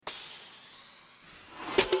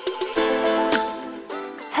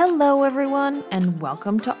Hello, everyone, and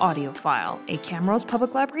welcome to Audiophile, a Camrose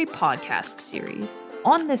Public Library podcast series.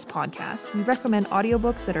 On this podcast, we recommend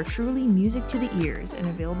audiobooks that are truly music to the ears and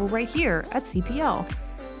available right here at CPL.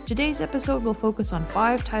 Today's episode will focus on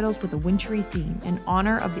 5 titles with a wintry theme in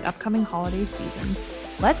honor of the upcoming holiday season.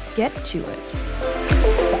 Let's get to it.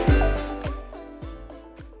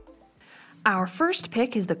 Our first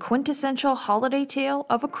pick is the quintessential holiday tale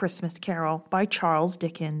of A Christmas Carol by Charles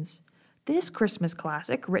Dickens. This Christmas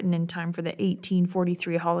classic, written in time for the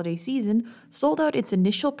 1843 holiday season, sold out its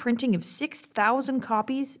initial printing of 6,000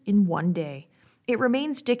 copies in one day. It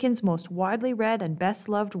remains Dickens' most widely read and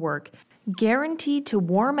best-loved work, guaranteed to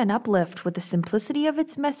warm and uplift with the simplicity of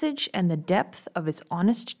its message and the depth of its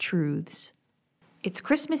honest truths. It's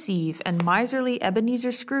Christmas Eve, and miserly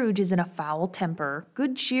Ebenezer Scrooge is in a foul temper.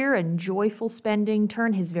 Good cheer and joyful spending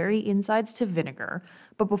turn his very insides to vinegar.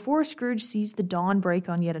 But before Scrooge sees the dawn break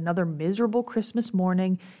on yet another miserable Christmas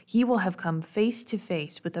morning, he will have come face to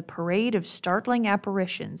face with a parade of startling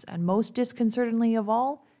apparitions, and most disconcertingly of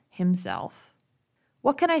all, himself.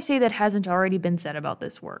 What can I say that hasn't already been said about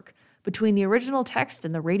this work? Between the original text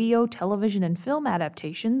and the radio, television, and film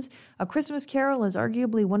adaptations, A Christmas Carol is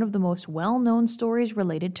arguably one of the most well-known stories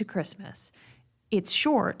related to Christmas. It's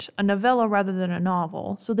short, a novella rather than a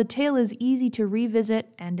novel, so the tale is easy to revisit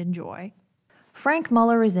and enjoy. Frank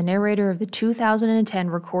Muller is the narrator of the 2010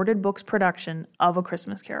 Recorded Books production of A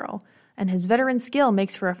Christmas Carol, and his veteran skill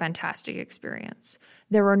makes for a fantastic experience.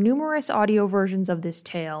 There are numerous audio versions of this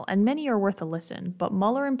tale, and many are worth a listen, but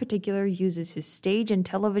Muller in particular uses his stage and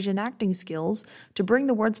television acting skills to bring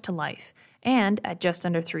the words to life. And, at just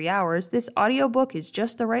under 3 hours, this audiobook is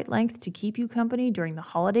just the right length to keep you company during the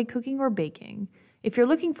holiday cooking or baking. If you're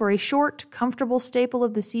looking for a short, comfortable staple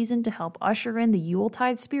of the season to help usher in the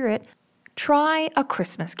Yuletide spirit, try A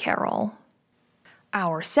Christmas Carol.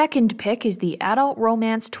 Our second pick is the adult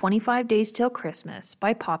romance 25 Days Till Christmas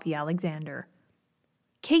by Poppy Alexander.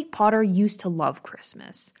 Kate Potter used to love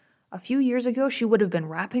Christmas. A few years ago, she would have been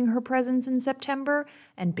wrapping her presents in September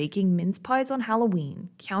and baking mince pies on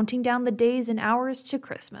Halloween, counting down the days and hours to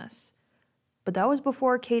Christmas. But that was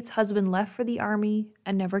before Kate's husband left for the army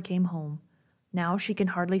and never came home. Now she can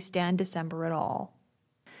hardly stand December at all.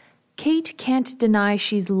 Kate can't deny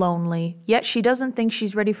she's lonely, yet she doesn't think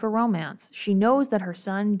she's ready for romance. She knows that her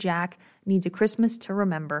son, Jack, needs a Christmas to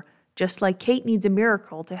remember, just like Kate needs a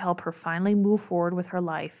miracle to help her finally move forward with her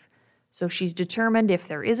life. So she's determined if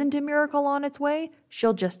there isn't a miracle on its way,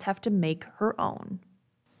 she'll just have to make her own.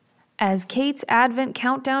 As Kate's Advent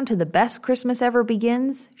countdown to the best Christmas ever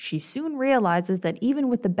begins, she soon realizes that even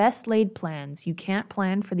with the best laid plans, you can't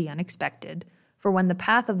plan for the unexpected. For when the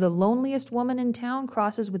path of the loneliest woman in town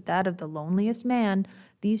crosses with that of the loneliest man,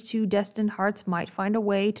 these two destined hearts might find a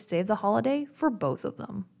way to save the holiday for both of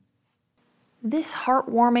them. This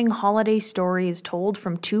heartwarming holiday story is told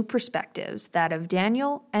from 2 perspectives, that of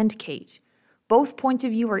Daniel and Kate. Both points of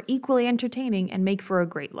view are equally entertaining and make for a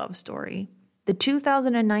great love story. The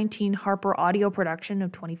 2019 Harper audio production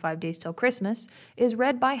of 25 Days Till Christmas is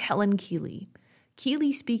read by Helen Keeley.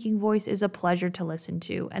 Keeley's speaking voice is a pleasure to listen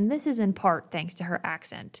to, and this is in part thanks to her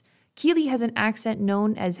accent. Keeley has an accent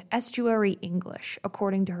known as Estuary English,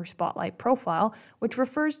 according to her Spotlight profile, which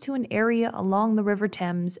refers to an area along the River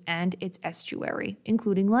Thames and its estuary,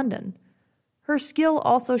 including London. Her skill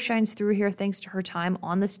also shines through here thanks to her time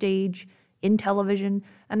on the stage, in television,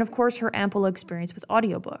 and of course her ample experience with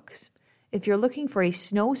audiobooks. If you're looking for a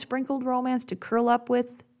snow-sprinkled romance to curl up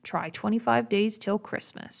with, try 25 Days Till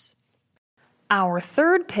Christmas. Our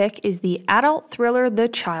third pick is the adult thriller The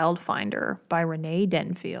Child Finder by Renee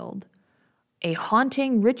Denfield. A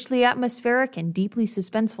haunting, richly atmospheric, and deeply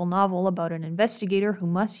suspenseful novel about an investigator who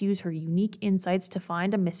must use her unique insights to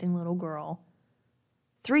find a missing little girl.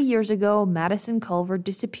 3 years ago, Madison Culver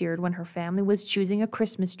disappeared when her family was choosing a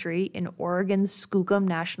Christmas tree in Oregon's Skookum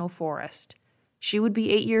National Forest. She would be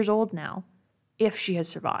 8 years old now, if she has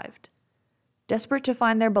survived. Desperate to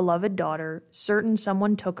find their beloved daughter, certain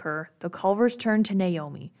someone took her, the Culvers turned to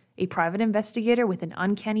Naomi, a private investigator with an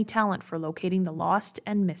uncanny talent for locating the lost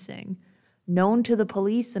and missing. Known to the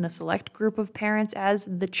police and a select group of parents as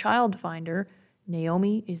the Child Finder,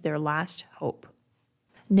 Naomi is their last hope.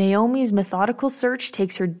 Naomi's methodical search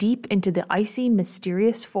takes her deep into the icy,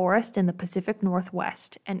 mysterious forest in the Pacific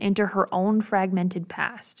Northwest and into her own fragmented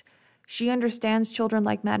past. She understands children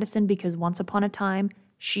like Madison because once upon a time,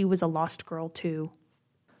 she was a lost girl too.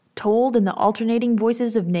 Told in the alternating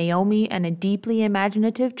voices of Naomi and a deeply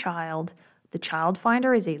imaginative child, The Child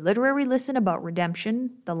Finder is a literary listen about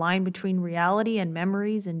redemption, the line between reality and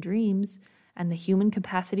memories and dreams, and the human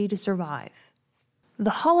capacity to survive.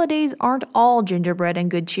 The holidays aren't all gingerbread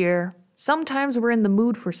and good cheer. Sometimes we're in the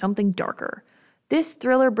mood for something darker. This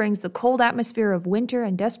thriller brings the cold atmosphere of winter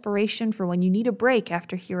and desperation for when you need a break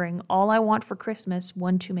after hearing All I Want for Christmas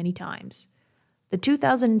one too many times. The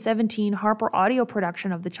 2017 Harper audio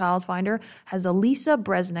production of The Childfinder has Elisa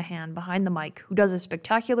Bresnahan behind the mic, who does a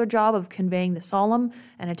spectacular job of conveying the solemn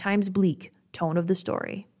and at times bleak tone of the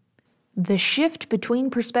story. The shift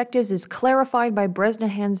between perspectives is clarified by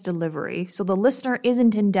Bresnahan's delivery, so the listener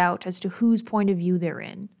isn't in doubt as to whose point of view they're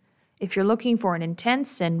in. If you're looking for an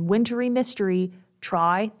intense and wintry mystery,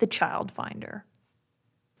 try The Childfinder.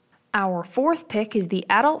 Our fourth pick is the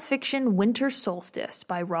adult fiction Winter Solstice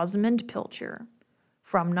by Rosamunde Pilcher.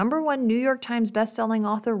 From #1 New York Times bestselling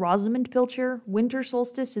author Rosamunde Pilcher, Winter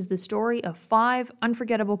Solstice is the story of 5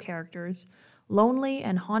 unforgettable characters, lonely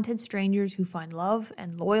and haunted strangers who find love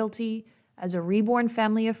and loyalty as a reborn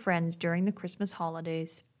family of friends during the Christmas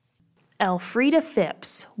holidays. Elfrida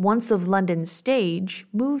Phipps, once of London's stage,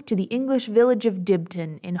 moved to the English village of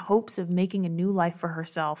Dibton in hopes of making a new life for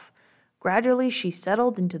herself. Gradually, she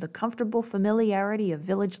settled into the comfortable familiarity of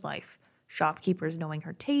village life, shopkeepers knowing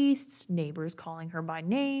her tastes, neighbors calling her by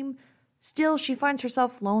name. Still, she finds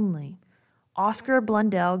herself lonely. Oscar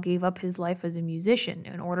Blundell gave up his life as a musician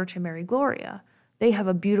in order to marry Gloria. They have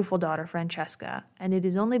a beautiful daughter, Francesca, and it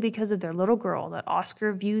is only because of their little girl that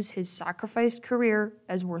Oscar views his sacrificed career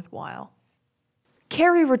as worthwhile.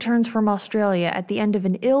 Carrie returns from Australia at the end of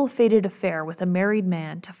an ill-fated affair with a married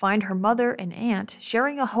man to find her mother and aunt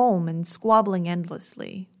sharing a home and squabbling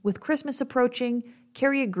endlessly. With Christmas approaching,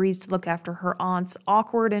 Carrie agrees to look after her aunt's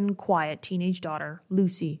awkward and quiet teenage daughter,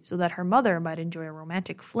 Lucy, so that her mother might enjoy a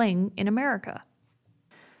romantic fling in America.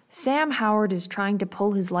 Sam Howard is trying to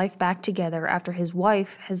pull his life back together after his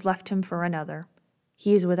wife has left him for another.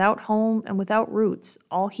 He is without home and without roots.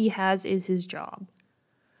 All he has is his job.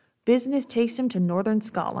 Business takes him to northern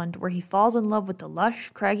Scotland, where he falls in love with the lush,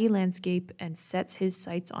 craggy landscape and sets his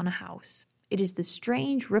sights on a house. It is the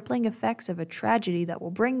strange, rippling effects of a tragedy that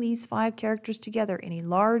will bring these 5 characters together in a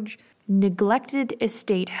large, neglected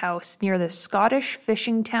estate house near the Scottish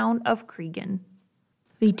fishing town of Cregan.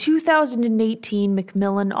 The 2018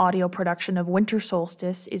 Macmillan audio production of Winter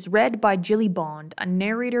Solstice is read by Jilly Bond, a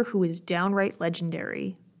narrator who is downright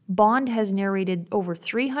legendary. Bond has narrated over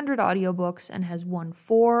 300 audiobooks and has won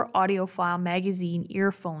 4 AudioFile Magazine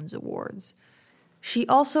Earphones Awards. She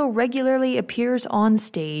also regularly appears on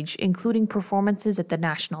stage, including performances at the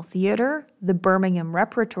National Theatre, the Birmingham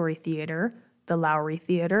Repertory Theatre, the Lowry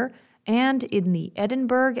Theatre, and in the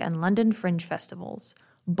Edinburgh and London Fringe Festivals.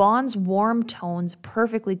 Bond's warm tones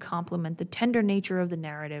perfectly complement the tender nature of the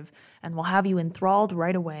narrative and will have you enthralled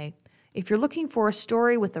right away. If you're looking for a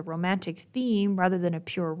story with a romantic theme rather than a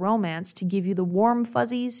pure romance to give you the warm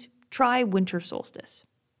fuzzies, try Winter Solstice.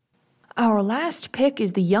 Our last pick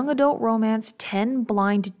is the young adult romance 10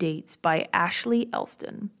 Blind Dates by Ashley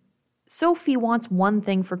Elston. Sophie wants one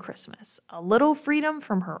thing for Christmas, a little freedom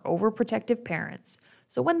from her overprotective parents.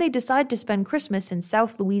 So when they decide to spend Christmas in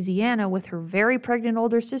South Louisiana with her very pregnant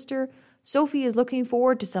older sister, Sophie is looking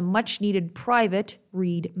forward to some much-needed private,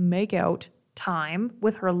 read make-out, time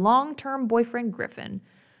with her long-term boyfriend Griffin.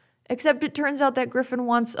 Except it turns out that Griffin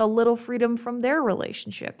wants a little freedom from their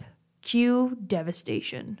relationship. Cue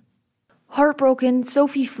devastation. Heartbroken,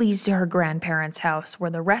 Sophie flees to her grandparents' house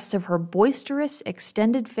where the rest of her boisterous,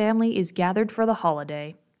 extended family is gathered for the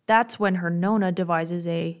holiday. That's when her Nona devises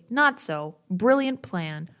a not-so-brilliant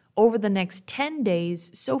plan. Over the next 10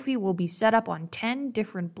 days, Sophie will be set up on 10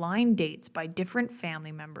 different blind dates by different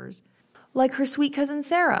family members. Like her sweet cousin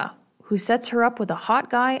Sarah, who sets her up with a hot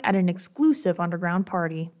guy at an exclusive underground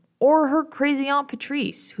party. Or her crazy Aunt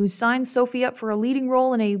Patrice, who signs Sophie up for a leading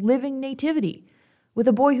role in a living nativity, with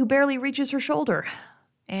a boy who barely reaches her shoulder,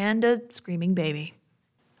 and a screaming baby.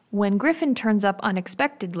 When Griffin turns up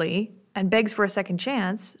unexpectedly and begs for a second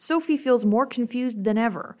chance, Sophie feels more confused than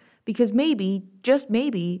ever, because maybe, just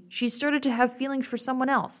maybe, she's started to have feelings for someone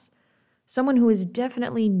else. Someone who is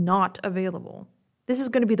definitely not available. This is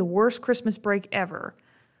going to be the worst Christmas break ever.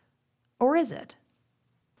 Or is it?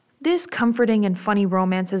 This comforting and funny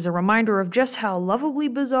romance is a reminder of just how lovably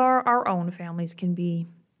bizarre our own families can be.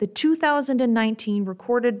 The 2019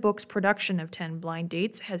 Recorded Books production of 10 Blind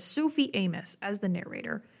Dates has Sophie Amos as the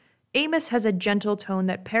narrator. Amos has a gentle tone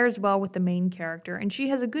that pairs well with the main character, and she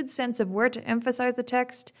has a good sense of where to emphasize the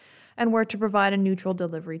text and where to provide a neutral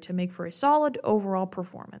delivery to make for a solid overall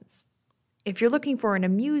performance. If you're looking for an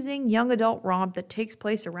amusing young adult romp that takes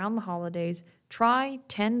place around the holidays, try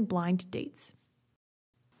 10 Blind Dates.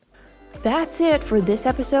 That's it for this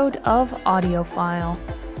episode of AudioFile.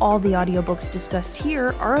 All the audiobooks discussed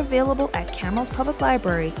here are available at Camrose Public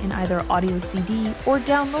Library in either audio CD or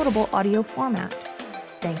downloadable audio format.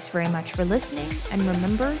 Thanks very much for listening, and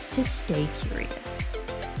remember to stay curious.